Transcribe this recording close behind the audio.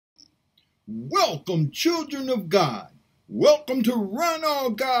Welcome, children of God. Welcome to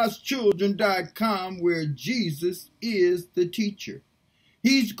runallgodschildren.com, where Jesus is the teacher.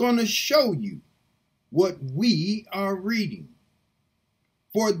 He's going to show you what we are reading.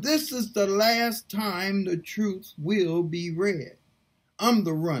 For this is the last time the truth will be read. I'm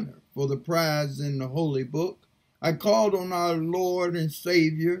the runner for the prize in the Holy Book. I called on our Lord and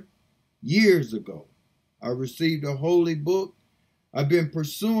Savior years ago. I received a Holy Book. I've been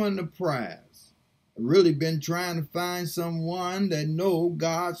pursuing the prize. I've really been trying to find someone that knows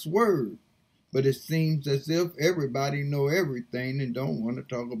God's Word. But it seems as if everybody knows everything and don't want to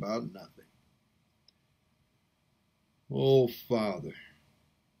talk about nothing. Oh, Father,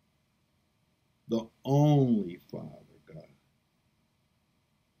 the only Father, God,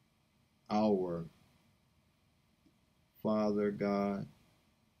 our Father God,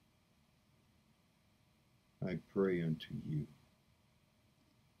 I pray unto you.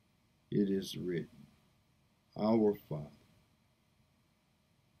 It is written, our Father,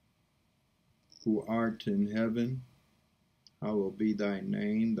 who art in heaven, hallowed be thy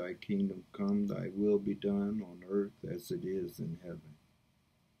name, thy kingdom come, thy will be done on earth as it is in heaven.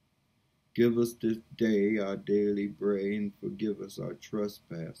 Give us this day our daily bread, and forgive us our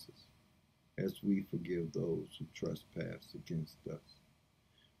trespasses, as we forgive those who trespass against us.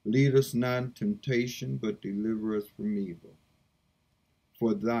 Lead us not in temptation, but deliver us from evil.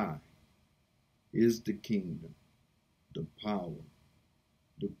 For thine is the kingdom, the power,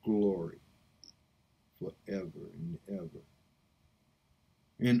 the glory, forever and ever.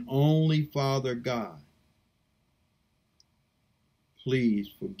 And only Father God, please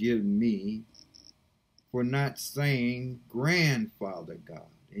forgive me for not saying grandfather God,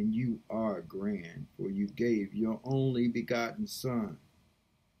 and you are grand, for you gave your only begotten Son.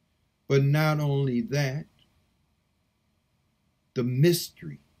 But not only that, the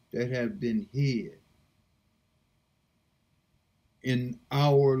mystery that have been hid in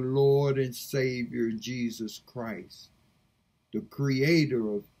our Lord and Savior Jesus Christ, the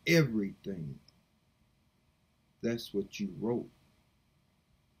creator of everything. That's what you wrote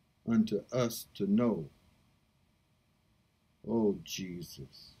unto us to know. Oh,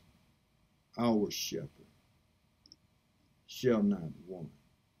 Jesus, our shepherd, shall not want.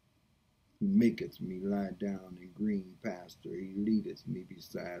 He maketh me lie down in green pasture. He leadeth me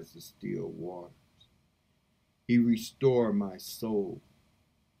beside the still waters. He restore my soul.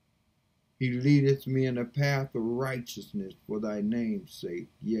 He leadeth me in a path of righteousness for thy name's sake.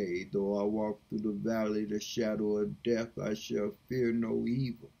 Yea, though I walk through the valley of the shadow of death, I shall fear no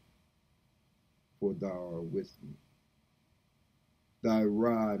evil, for thou art with me. Thy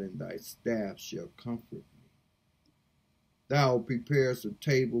rod and thy staff shall comfort me. Thou preparest a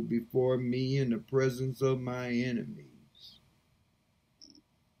table before me in the presence of my enemies.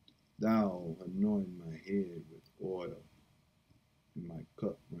 Thou anoint my head with oil, and my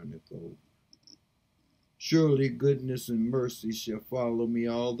cup runneth over. Surely goodness and mercy shall follow me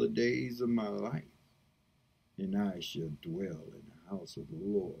all the days of my life, and I shall dwell in the house of the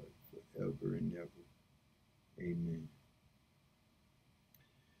Lord forever and ever. Amen.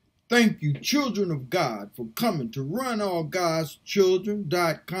 Thank you, children of God, for coming to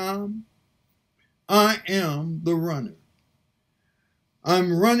runallgodschildren.com. I am the runner.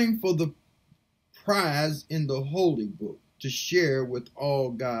 I'm running for the prize in the Holy Book to share with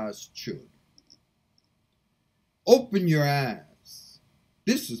all God's children. Open your eyes.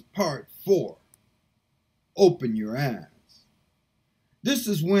 This is part 4. Open your eyes. This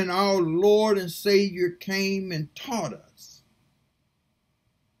is when our Lord and Savior came and taught us.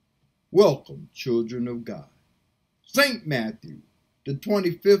 Welcome, children of God. St. Matthew, the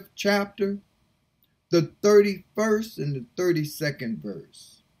 25th chapter, the 31st and the 32nd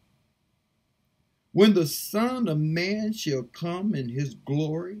verse. When the Son of Man shall come in his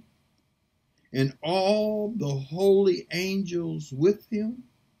glory, and all the holy angels with him,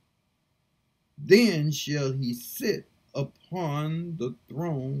 then shall he sit upon the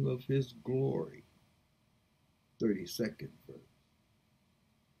throne of his glory. 32nd verse.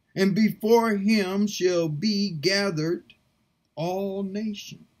 And before him shall be gathered all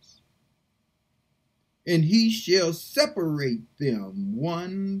nations, and he shall separate them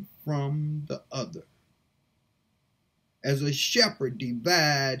one from the other, as a shepherd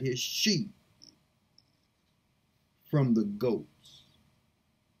divide his sheep from the goats.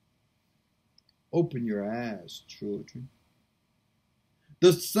 Open your eyes, children.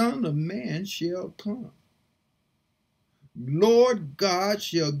 The Son of Man shall come. Lord God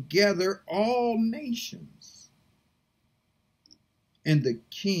shall gather all nations, and the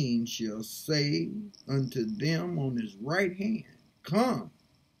King shall say unto them on his right hand, Come,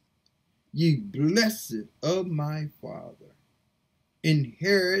 Ye blessed of my Father,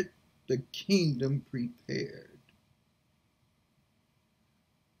 inherit the kingdom prepared.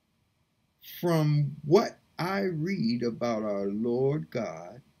 From what I read about our Lord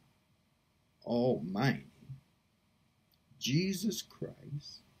God Almighty, Jesus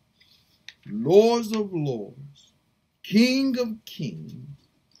Christ, Lord of lords, King of kings,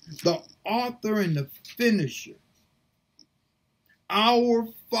 the author and the finisher, our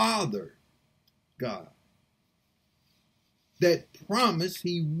Father God, that promised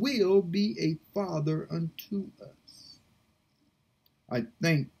he will be a father unto us. I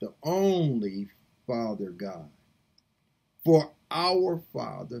thank the only Father God for our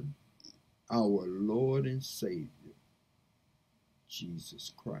Father, our Lord and Savior,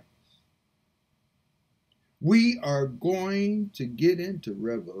 Jesus Christ. We are going to get into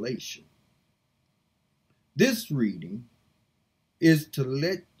Revelation. This reading is to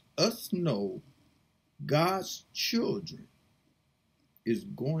let us know God's children is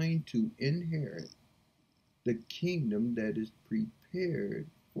going to inherit the kingdom that is prepared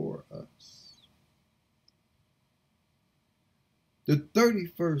for us. The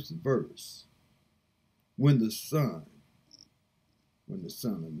 31st verse, when the Son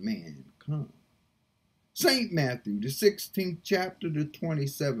of Man comes. St. Matthew, the 16th chapter, the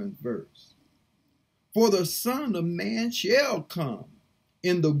 27th verse. For the Son of Man shall come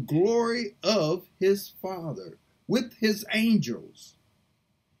in the glory of his Father with his angels,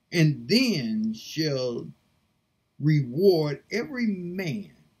 and then shall reward every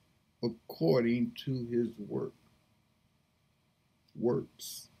man according to his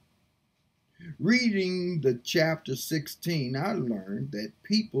works. Reading the chapter 16, I learned that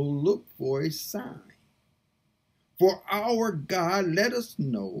people look for a sign. For our God let us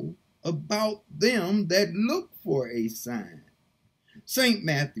know about them that look for a sign. St.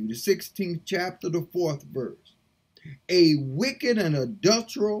 Matthew, the 16th chapter, the 4th verse. A wicked and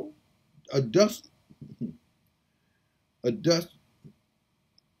adulterous, adulterous,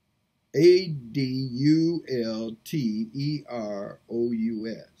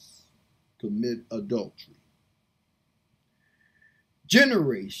 commit adultery.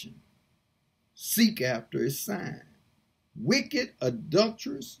 Generation, seek after a sign. Wicked,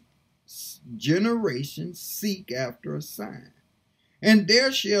 adulterous generation seek after a sign. And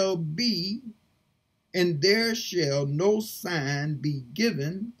there shall no sign be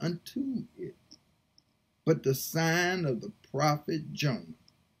given unto it, but the sign of the prophet Jonah.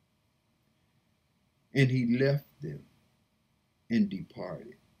 And he left them and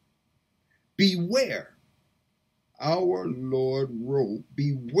departed. Beware, our Lord wrote,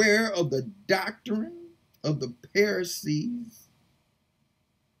 beware of the doctrine of the Pharisees,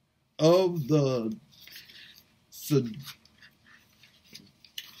 of the Sadducees.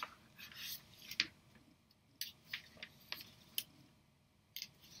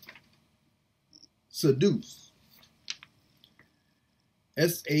 Sadducees.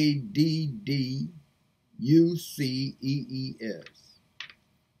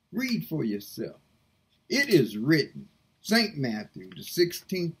 Read for yourself. It is written, St. Matthew, the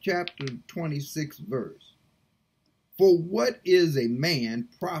 16th chapter, 26th verse. For what is a man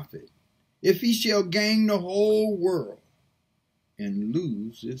profit if he shall gain the whole world and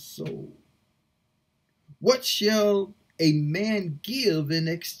lose his soul? What shall a man give in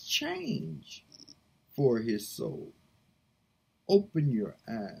exchange for his soul? Open your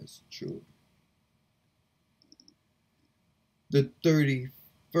eyes, children. The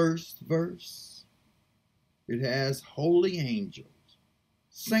 31st verse, it has holy angels.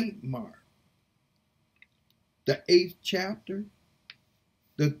 St. Mark, the 8th chapter,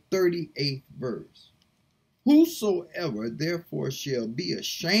 the 38th verse. Whosoever therefore shall be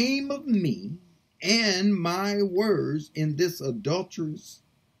ashamed of me and my words in this adulterous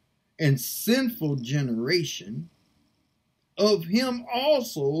and sinful generation, of him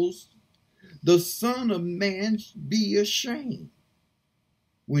also the Son of Man be ashamed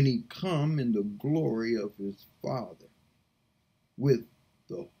when he come in the glory of his Father with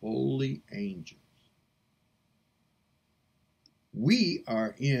the holy angels. We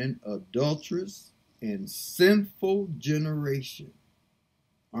are in adulterous and sinful generation,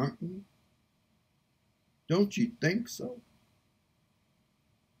 aren't we? Don't you think so?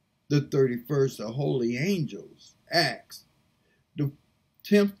 The 31st, the holy angels, Acts, the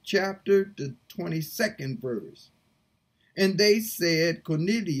 10th chapter, the 22nd verse. And they said,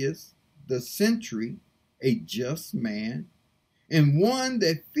 Cornelius, the sentry, a just man, and one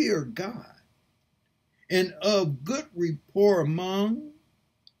that feared God, and of good rapport among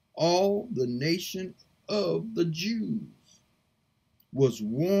all the nation of the Jews. was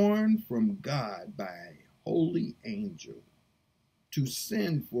warned from God by a holy angel to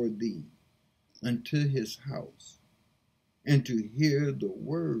send for thee unto his house, and to hear the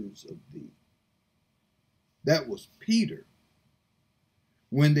words of thee. That was Peter.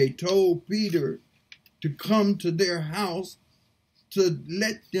 When they told Peter to come to their house to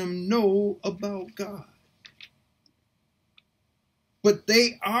let them know about God. But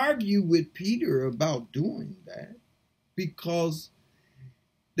they argue with Peter about doing that because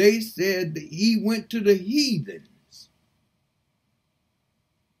they said that he went to the heathens.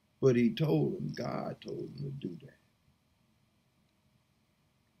 But he told them, God told him to do that.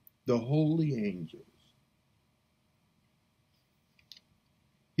 The holy angels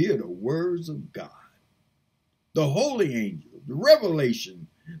hear the words of God. The holy angels, the Revelation,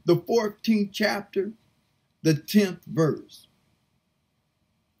 the 14th chapter, the 10th verse.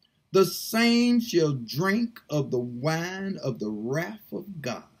 The same shall drink of the wine of the wrath of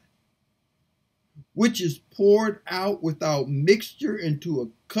God, which is poured out without mixture into a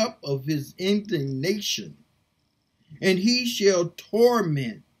cup of his indignation. And he shall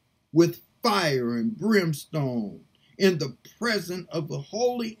torment with fire and brimstone in the presence of the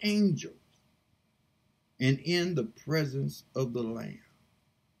holy angels and in the presence of the Lamb.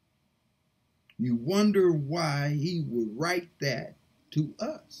 You wonder why he would write that to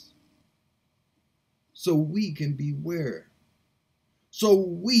us. So we can beware. So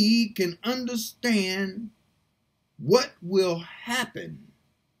we can understand what will happen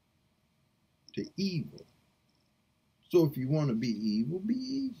to evil. So if you want to be evil, be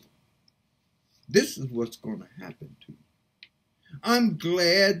evil. This is what's going to happen to you. I'm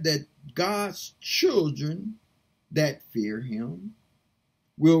glad that God's children that fear him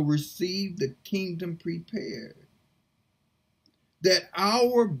will receive the kingdom prepared. That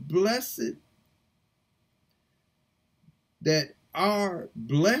are blessed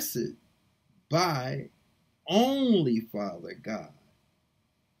by only Father God.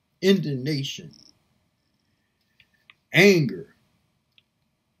 Indignation, anger,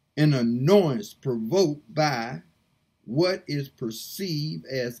 and annoyance provoked by what is perceived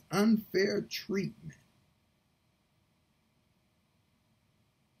as unfair treatment.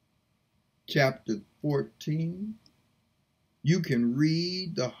 Chapter 14, you can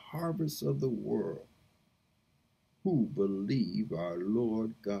read the harvest of the world who believe our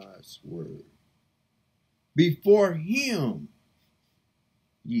Lord God's word. Before him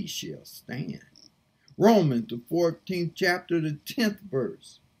ye shall stand. Romans, the 14th chapter, the 10th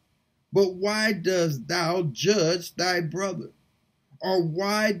verse. But why dost thou judge thy brother? Or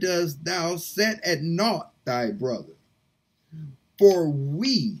why dost thou set at naught thy brother? For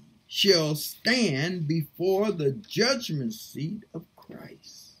we shall stand before the judgment seat of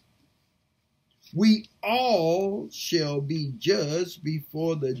Christ. We all shall be judged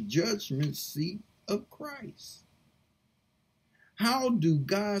before the judgment seat of Christ. How do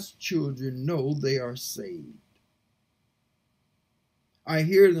God's children know they are saved? I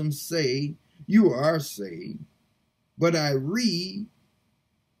hear them say, you are saved, but I read,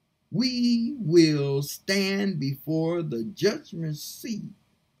 we will stand before the judgment seat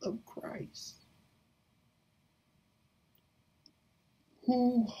of Christ.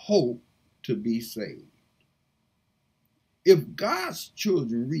 Who hope to be saved? If God's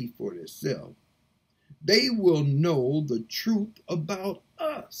children read for themselves, they will know the truth about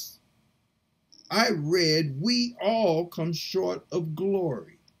us. I read, we all come short of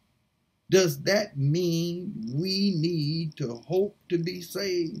glory. Does that mean we need to hope to be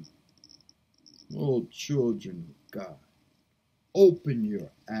saved? Oh, children of God, open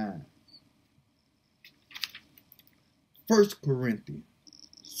your eyes. 1 Corinthians,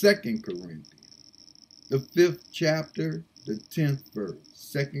 2 Corinthians, the 5th chapter, the 10th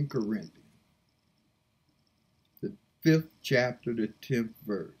verse. 2 Corinthians, the 5th chapter, the 10th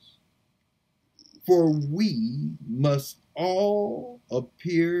verse. For we must all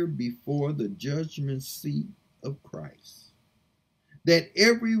appear before the judgment seat of Christ, that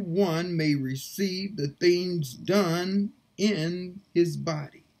every one may receive the things done in his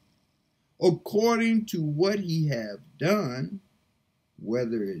body, according to what he have done,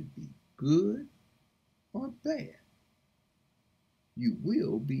 whether it be good or bad. You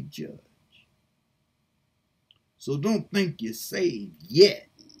will be judged. So don't think you're saved yet,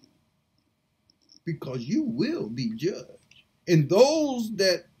 because you will be judged. And those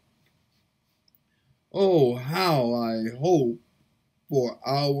that, oh, how I hope for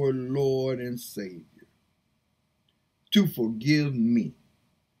our Lord and Savior to forgive me.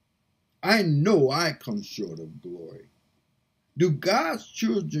 I know I come short of glory. Do God's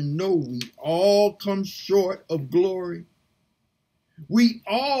children know we all come short of glory? We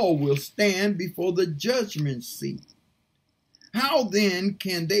all will stand before the judgment seat. How then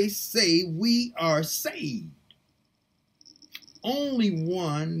can they say we are saved? Only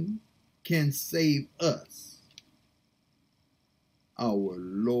one can save us, our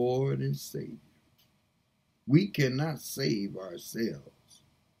Lord and Savior. We cannot save ourselves,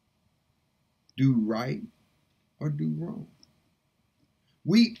 do right or do wrong.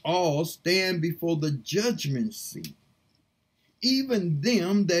 We all stand before the judgment seat, even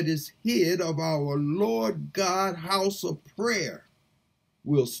them that is hid of our Lord God house of prayer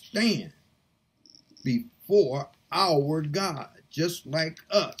will stand before our God, just like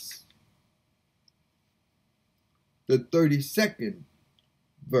us. The 32nd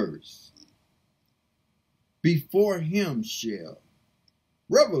verse. Before him shall,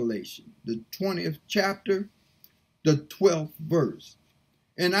 Revelation, the 20th chapter, the 12th verse.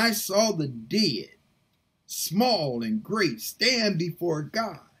 And I saw the dead, small and great, stand before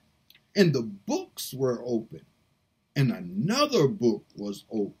God, and the books were open, and another book was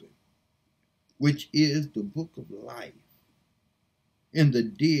open, which is the book of life. And the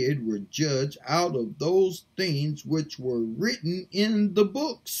dead were judged out of those things which were written in the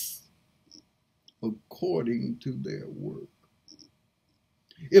books, according to their work.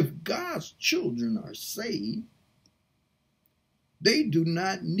 If God's children are saved, they do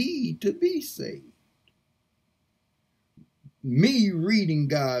not need to be saved. Me reading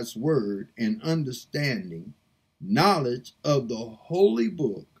God's word and understanding knowledge of the holy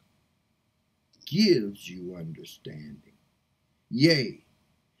book gives you understanding. Yea,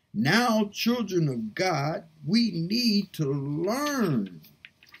 now children of God, we need to learn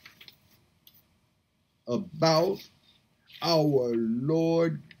about our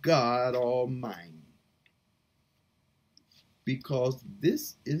Lord God Almighty, because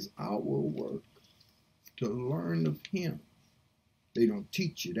this is our work, to learn of him. They don't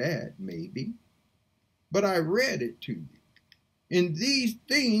teach you that, maybe, but I read it to you. In these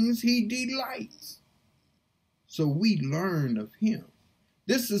things he delights. So we learn of him.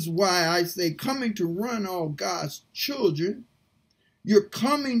 This is why I say, coming to run all God's children, you're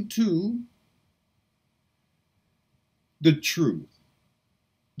coming to the truth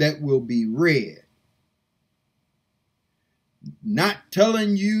that will be read. Not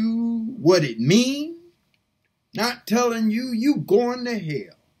telling you what it means, not telling you going to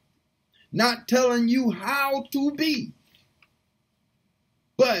hell, not telling you how to be,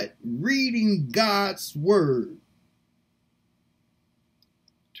 but reading God's word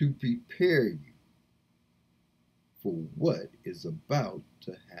to prepare you for what is about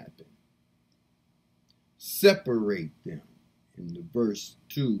to happen. Separate them. In the verse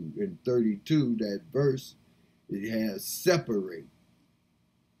 2 and 32, that verse, it has separate.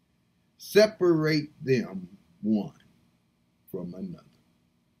 Separate them one from another.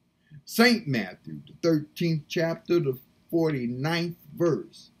 St. Matthew, the 13th chapter, the 49th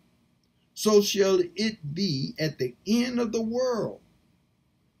verse. So shall it be at the end of the world.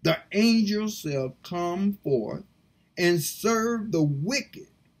 The angels shall come forth and serve the wicked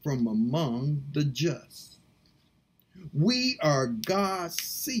from among the just. We are God's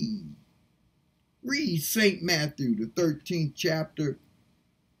seed. Read St. Matthew, the 13th chapter.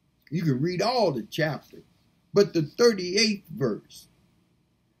 You can read all the chapter, but the 38th verse.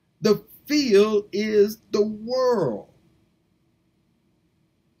 The field is the world.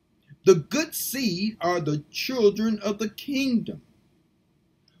 The good seed are the children of the kingdom,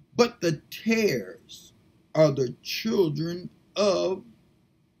 but the tares are the children of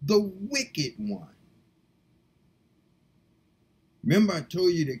the wicked one. Remember I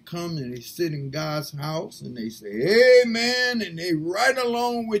told you they come and they sit in God's house and they say, amen, and they right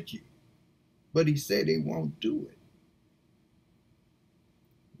along with you. But he said they won't do it.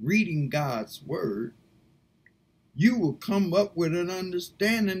 Reading God's word, you will come up with an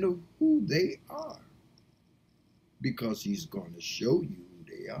understanding of who they are, because he's going to show you who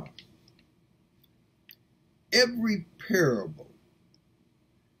they are. Every parable,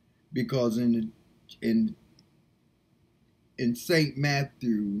 because in St.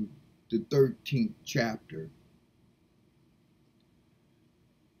 Matthew, the 13th chapter,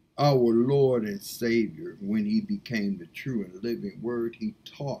 our Lord and Savior, when he became the true and living word, he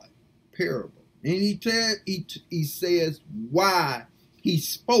taught parable. And he says why he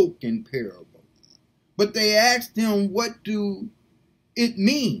spoke in parable. But they asked him, what do it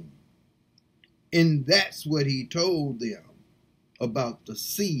mean? And that's what he told them about the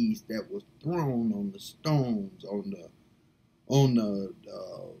seeds that was thrown on the stones, on the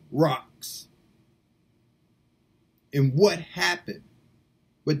rocks, and what happened.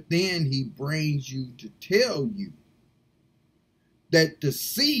 But then he brings you to tell you that the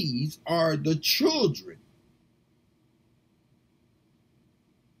seeds are the children.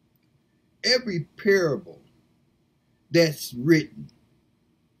 Every parable that's written,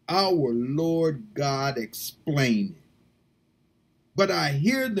 our Lord God explained it. But I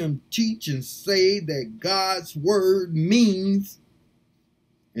hear them teach and say that God's word means,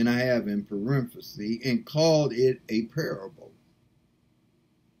 and I have in parentheses, and called it a parable.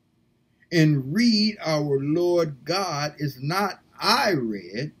 And read our Lord God is not, I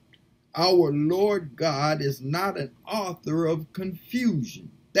read, our Lord God is not an author of confusion.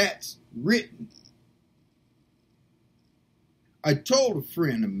 That's written. I told a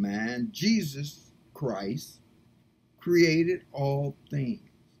friend of mine, Jesus Christ created all things.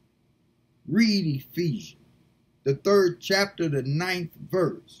 Read Ephesians, the 3rd chapter, the 9th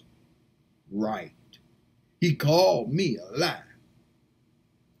verse. Right. He called me a lie.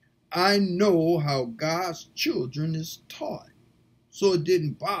 I know how God's children is taught, so it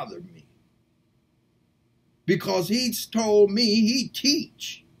didn't bother me. Because he's told me he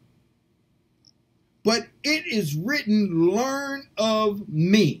teach. But it is written, learn of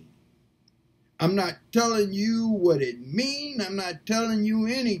me. I'm not telling you what it means. I'm not telling you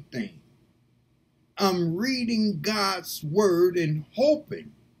anything. I'm reading God's word and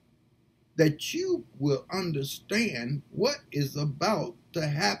hoping that you will understand what is about to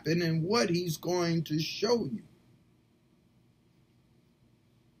happen and what he's going to show you.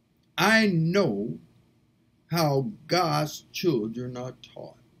 I know how God's children are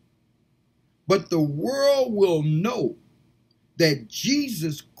taught. But the world will know that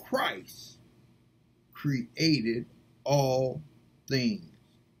Jesus Christ created all things.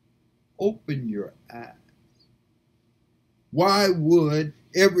 Open your eyes. Why would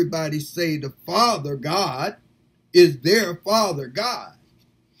everybody say the Father God is their Father God?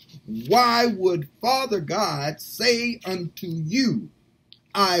 Why would Father God say unto you,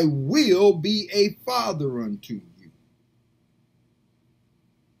 I will be a father unto you?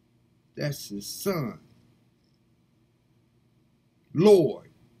 That's his son. Lord.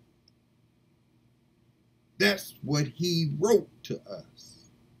 That's what he wrote to us.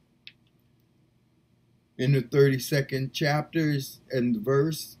 In the 32nd chapter and the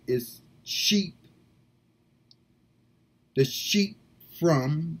verse is sheep. The sheep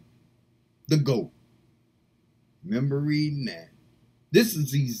from the goat. Remember reading that. This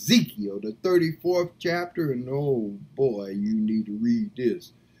is Ezekiel, the 34th chapter, and oh boy, you need to read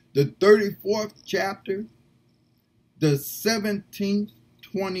this. The 34th chapter, the 17th,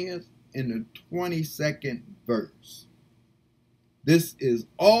 20th, and the 22nd verse. This is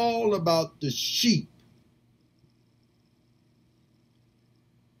all about the sheep.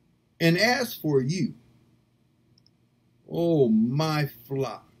 And as for you, O my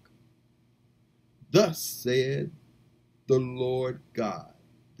flock, thus said the Lord God.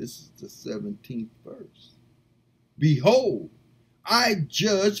 This is the 17th verse. Behold, I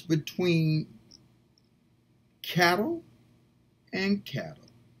judge between cattle and cattle,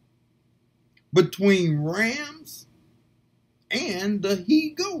 between rams and the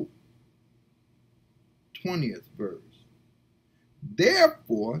he-goat. 20th verse.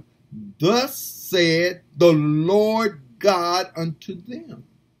 Therefore, thus said the Lord God unto them,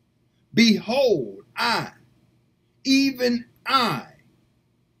 behold, I, even I,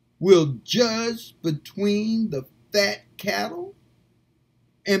 will judge between the fat cattle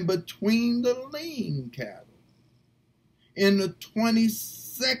and between the lean cattle. In the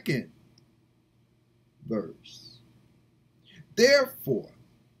 22nd verse, therefore,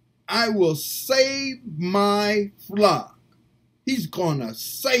 I will save my flock. He's going to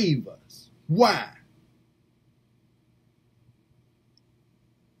save us. Why?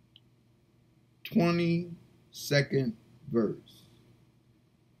 22nd verse.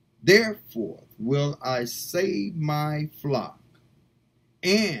 Therefore will I save my flock,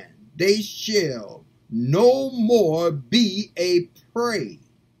 and they shall no more be a prey,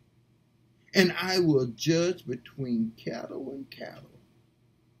 and I will judge between cattle and cattle.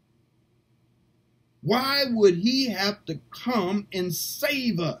 Why would he have to come and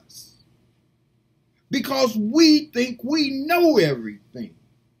save us? Because we think we know everything.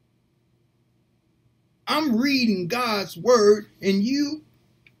 I'm reading God's word, and you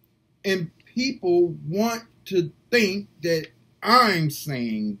and people want to think that I'm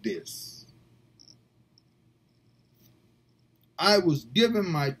saying this. I was given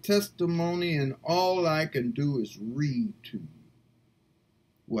my testimony, and all I can do is read to you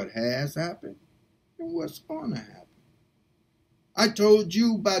what has happened and what's going to happen. I told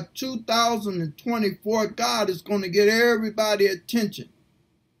you by 2024, God is going to get everybody's attention.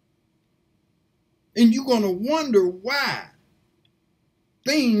 And you're going to wonder why.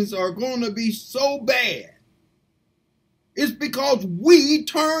 things are going to be so bad, it's because we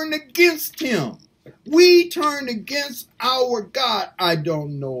turned against him. We turned against our God. I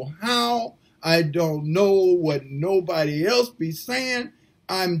don't know how. I don't know what nobody else be saying.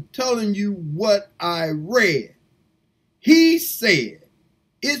 I'm telling you what I read. He said,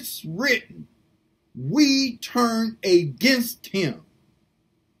 it's written, we turned against him.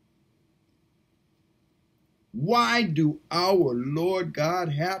 Why do our Lord God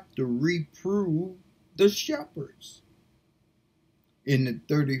have to reprove the shepherds? In the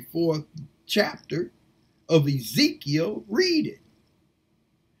 34th chapter of Ezekiel, read it.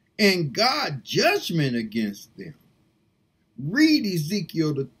 And God's judgment against them. Read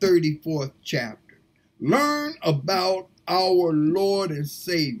Ezekiel, the 34th chapter. Learn about our Lord and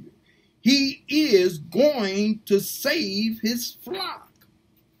Savior. He is going to save his flock.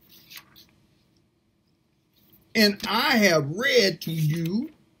 And I have read to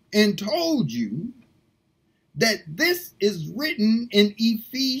you and told you that this is written in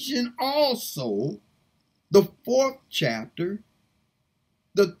Ephesians also, the 4th chapter,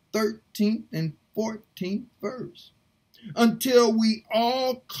 the 13th and 14th verse. Until we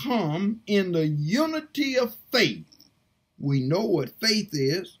all come in the unity of faith. We know what faith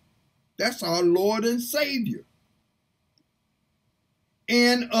is. That's our Lord and Savior.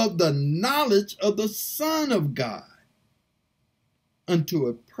 And of the knowledge of the Son of God, unto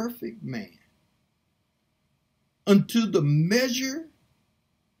a perfect man, unto the measure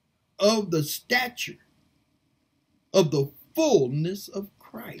of the stature of the fullness of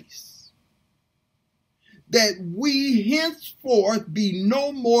Christ, that we henceforth be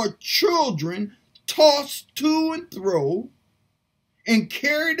no more children tossed to and fro and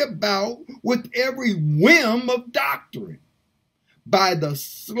carried about with every whim of doctrine, by the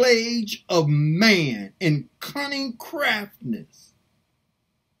sleight of man and cunning craftiness,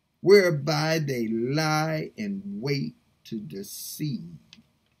 whereby they lie and wait to deceive.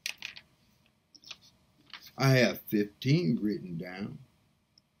 I have 15 written down.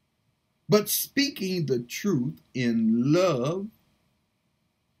 But speaking the truth in love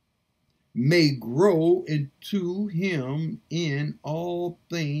may grow into him in all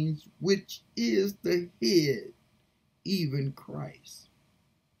things, which is the head, even Christ.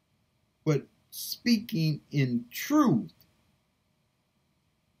 But speaking in truth,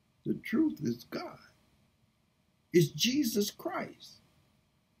 the truth is God. It's Jesus Christ.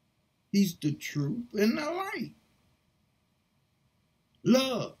 He's the truth and the light.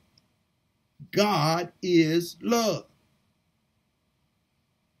 Love. God is love.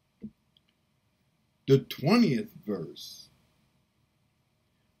 The 20th verse.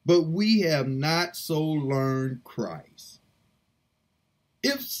 But we have not so learned Christ.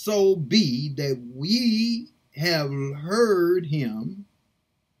 If so be that we have heard him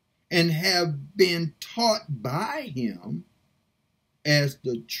and have been taught by him, as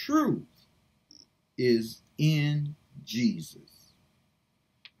the truth is in Jesus.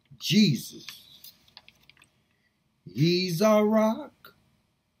 Jesus. He's our rock.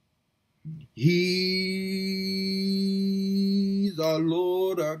 He's our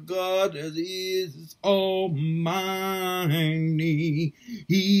Lord, our God, that is almighty.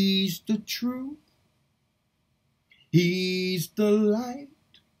 He's the truth. He's the light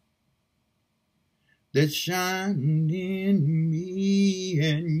that shines in me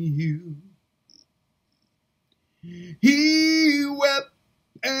and you. He wept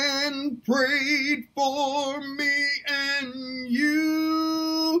and prayed for me and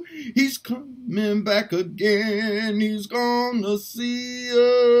you. He's coming back again. He's gonna see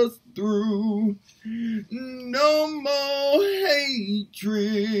us through. No more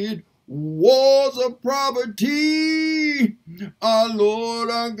hatred, wars of poverty. Our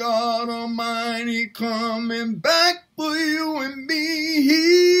Lord, our God Almighty, coming back for you and me.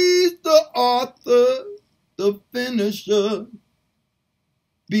 He's the author, the finisher,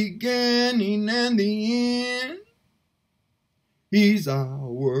 beginning and the end. He's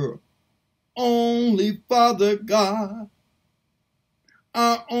our only Father God,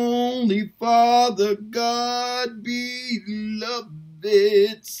 our only Father God, beloved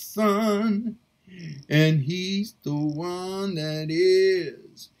Son. And he's the one that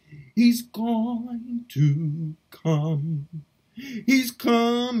is. He's going to come. He's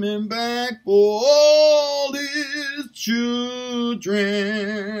coming back for all his children.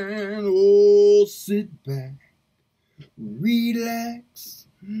 Oh, sit back, relax.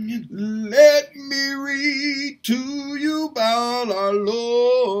 Let me read to you about our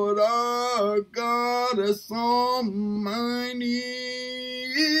Lord, our God, as almighty.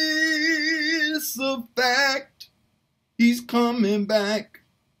 It's a fact. He's coming back.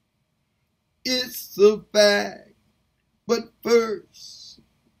 It's a fact. But first,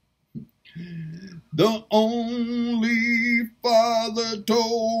 the only father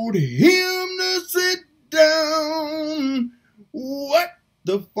told him to sit down. What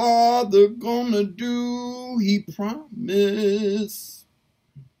the father gonna do? He promised.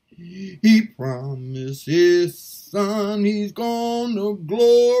 He promised his son he's gonna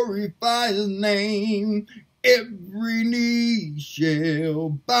glorify his name. Every knee shall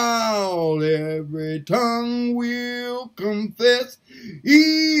bow, every tongue will confess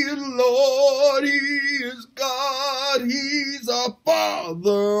He is Lord, He is God, He's our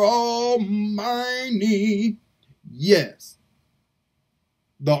Father Almighty. Yes,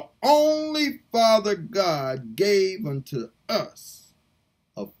 the only Father God gave unto us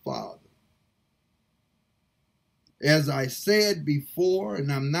a Father. As I said before,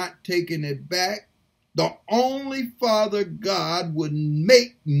 and I'm not taking it back, the only Father God would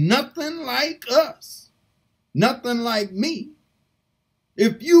make nothing like us, nothing like me,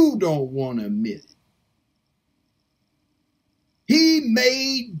 if you don't want to admit it. He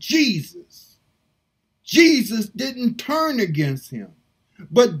made Jesus. Jesus didn't turn against him,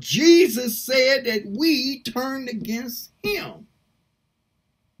 but Jesus said that we turned against him.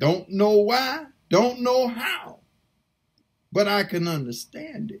 Don't know why, don't know how, but I can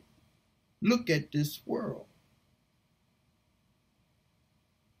understand it. Look at this world.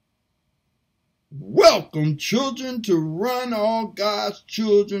 Welcome, children, to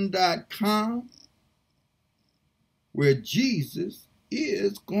runallgodschildren.com, where Jesus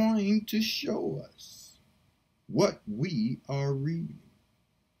is going to show us what we are reading.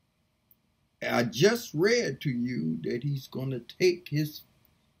 I just read to you that he's going to take his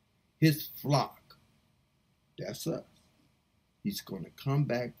flock. That's us. He's going to come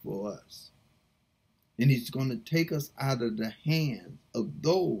back for us. And he's going to take us out of the hands of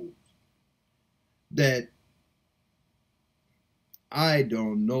those that I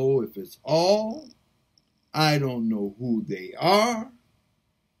don't know if it's all, I don't know who they are,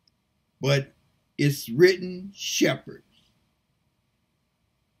 but it's written shepherds.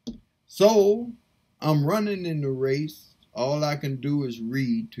 So I'm running in the race. All I can do is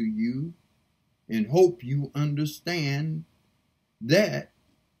read to you and hope you understand that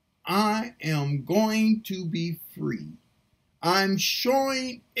I am going to be free. I'm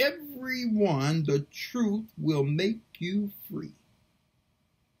showing everyone the truth will make you free.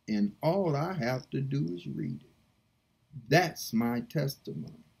 And all I have to do is read it. That's my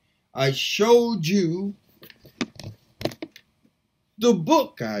testimony. I showed you the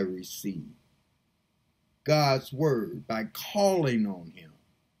book I received, God's Word, by calling on Him.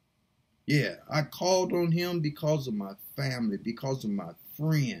 Yeah, I called on Him because of my family, because of my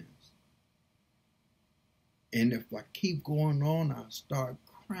friends. And if I keep going on, I'll start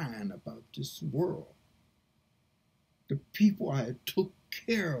crying about this world. The people I took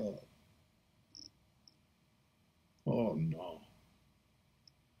care of. Oh no.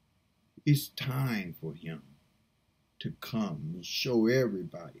 It's time for Him to come and show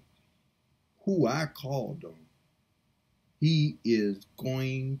everybody who I called on. He is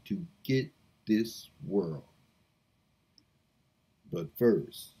going to get this world. But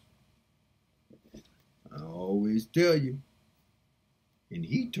first, I always tell you, and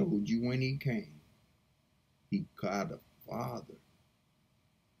He told you when He came, He got a Father.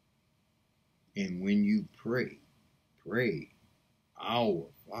 And when you pray, pray, our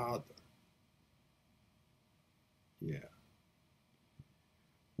Father. Yeah.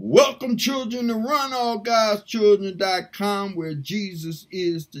 Welcome, children, to runallgodschildren.com, where Jesus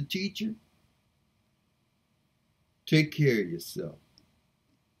is the teacher. Take care of yourself.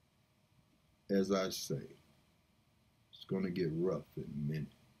 As I say, it's going to get rough in a minute.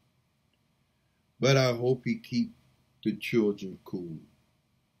 But I hope He keep the children cool.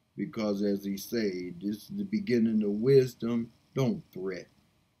 Because as He say, this is the beginning of wisdom. Don't threaten.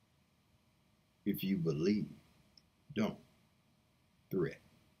 If you believe, don't threaten.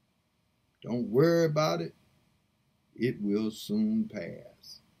 Don't worry about it. It will soon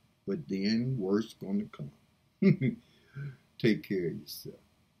pass. But then worse gonna come. Take care of yourself.